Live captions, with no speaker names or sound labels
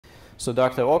So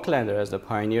Dr. Oaklander, as the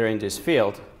pioneer in this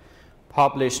field,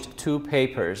 published 2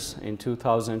 papers in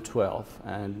 2012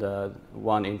 and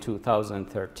one in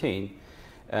 2013,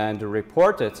 and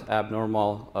reported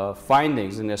abnormal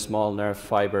findings in the small nerve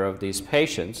fiber of these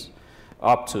patients,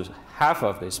 up to half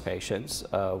of these patients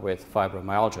with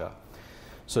fibromyalgia.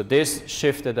 So this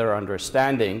shifted our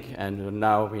understanding, and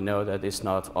now we know that it's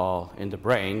not all in the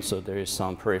brain, so there is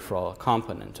some peripheral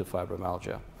component to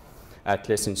fibromyalgia, at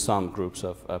least in some groups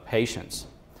of patients.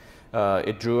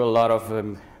 It drew a lot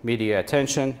of media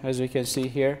attention, as you can see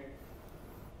here.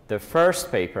 The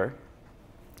first paper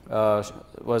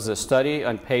was a study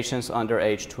on patients under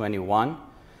age 21.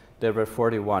 There were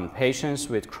 41 patients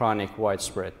with chronic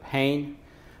widespread pain,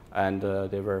 and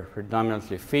they were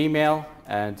predominantly female,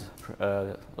 and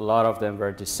a lot of them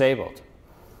were disabled.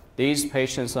 These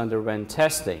patients underwent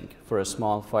testing for a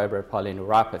small fiber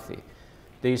polyneuropathy.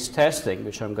 These testing,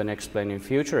 which I'm going to explain in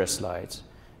future slides,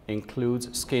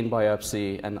 includes skin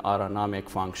biopsy and autonomic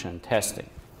function testing.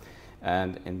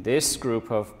 And in this group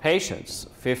of patients,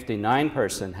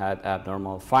 59% had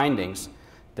abnormal findings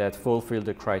that fulfilled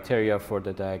the criteria for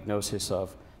the diagnosis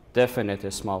of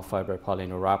definite small fiber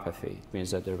polyneuropathy. It means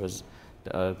that there was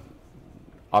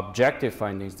objective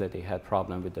findings that they had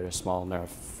problem with their small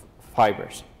nerve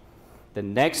fibers. The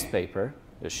next paper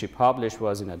that she published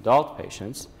was in adult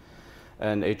patients,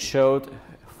 and it showed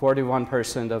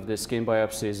 41% of the skin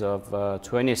biopsies of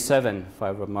 27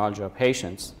 fibromyalgia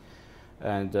patients,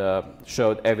 and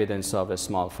showed evidence of a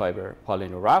small fiber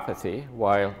polyneuropathy,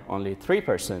 while only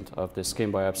 3% of the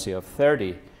skin biopsy of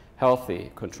 30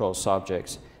 healthy control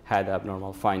subjects had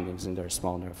abnormal findings in their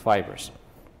small nerve fibers.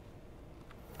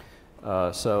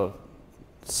 So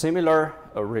similar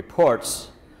reports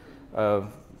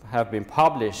have been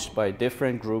published by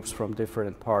different groups from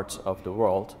different parts of the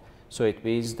world. So it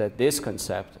means that this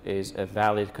concept is a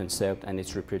valid concept and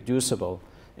it's reproducible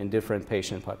in different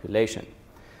patient population.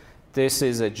 This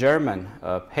is a German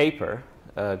paper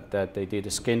that they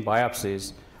did skin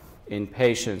biopsies in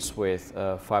patients with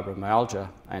fibromyalgia,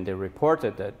 and they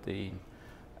reported that the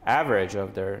average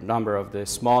of their number of the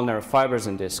small nerve fibers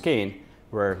in the skin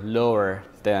were lower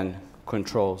than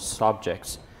control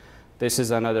subjects. This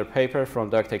is another paper from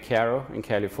Dr. Caro in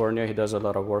California. He does a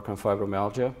lot of work on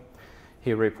fibromyalgia.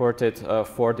 He reported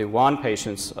 41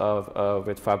 patients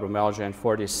with fibromyalgia, and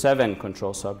 47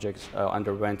 control subjects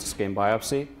underwent skin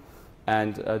biopsy.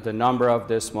 And the number of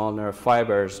the small nerve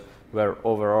fibers were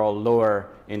overall lower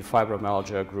in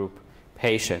fibromyalgia group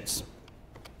patients.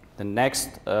 The next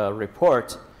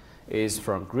report is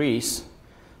from Greece.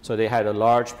 So they had a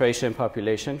large patient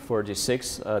population,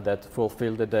 46, that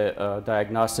fulfilled the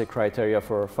diagnostic criteria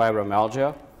for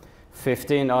fibromyalgia.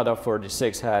 15 out of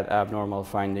 46 had abnormal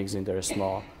findings in their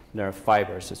small nerve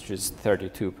fibers, which is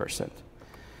 32%.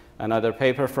 Another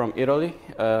paper from Italy,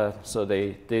 so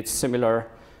they did similar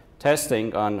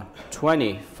testing on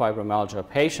 20 fibromyalgia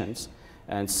patients,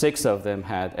 and 6 of them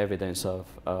had evidence of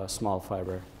small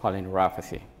fiber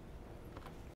polyneuropathy.